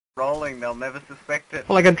rolling, they'll never suspect it.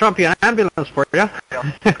 Well, I can drop you an ambulance for you.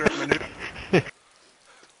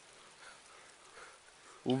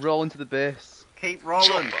 We'll roll into the base. Keep rolling.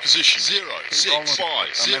 Chopper position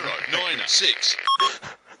 0650996.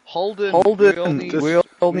 Holden. We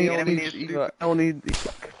all need.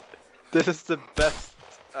 This is the best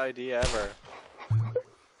idea ever.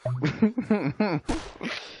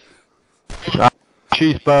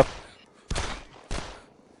 Cheese buff.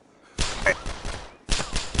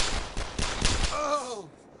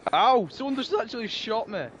 Ow! Someone just actually shot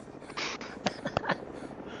me. Do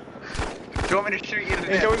you want me to shoot you to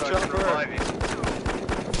death? Going So I can jumper. revive you?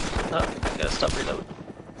 No, I gotta stop reloading.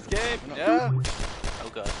 Escape! No. Yeah! Oh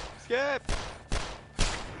god. Escape!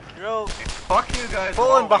 Yo! Fuck you guys.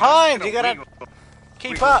 Pulling all. behind, I'm you gotta wiggle.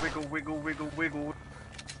 keep Wiggle, up! Wiggle, wiggle, wiggle, wiggle.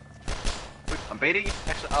 I'm beating you.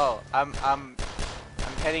 Actually, oh, I'm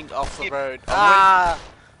heading off the road. I'm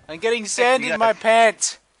I'm getting sand you in my guys-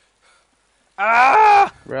 pants!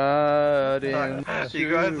 Ah! Riding.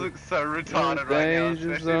 You guys look so retarded right now,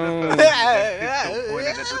 danger especially zone. the pistol pointed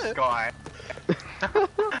at the sky.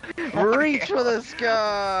 Reach for the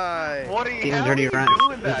sky! What are you, Team how are Dirty you Rant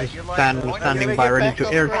doing that? is You're like, standing what? by, get ready back to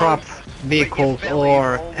on the airdrop vehicles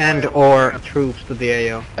or troops to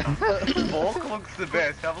the AO. Bork looks the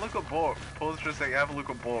best. Have a look at Bork. Pause for a second. Have a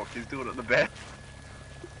look at Bork. He's doing it the best.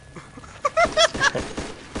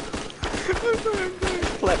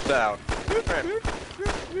 Flip down.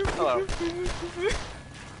 Hello.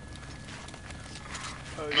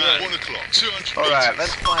 Man, 1 o'clock, 200 Alright,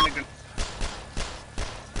 let's meters. find a good...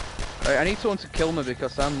 Alright, I need someone to kill me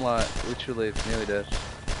because I'm like literally nearly dead.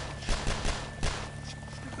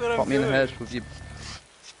 Pop me in the head with you.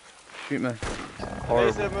 Shoot me. Horrible.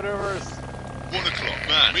 Laser maneuvers. 1 o'clock,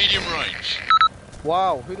 man, medium range.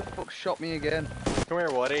 Wow, who the fuck shot me again? Come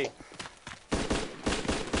here, Waddy.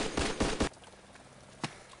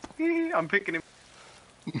 I'm picking him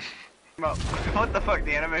up. What the fuck?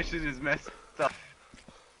 The animation is messed up.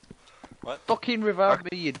 Fucking revive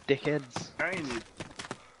me, you dickheads. Carrying you.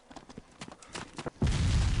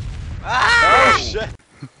 Ah! Oh shit!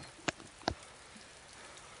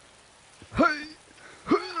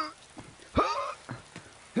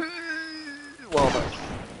 Well, that's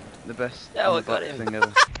the best Yeah, we got him. thing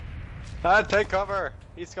ever. Take cover!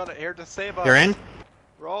 He's here to save us. You're in?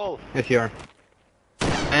 Roll! Yes, you are.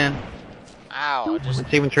 And Ow, I just...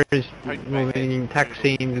 let's see when is moving,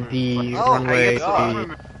 taxiing the Oh, runway hang on.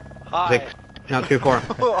 to Hi! 6, no, 24.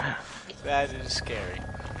 That is scary.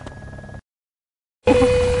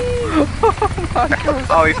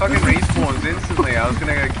 Oh, he fucking respawns instantly. I was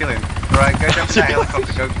gonna go kill him. Alright, go jump in that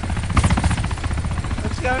helicopter. Go.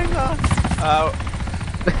 What's going on?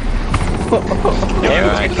 Here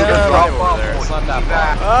I It's go. gonna drop over there. Bob, It's not that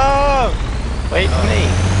back. far. Oh! Wait for me.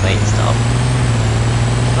 Wait, stop.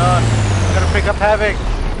 I'm gonna pick up Hav0ck.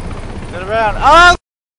 Get around. Oh!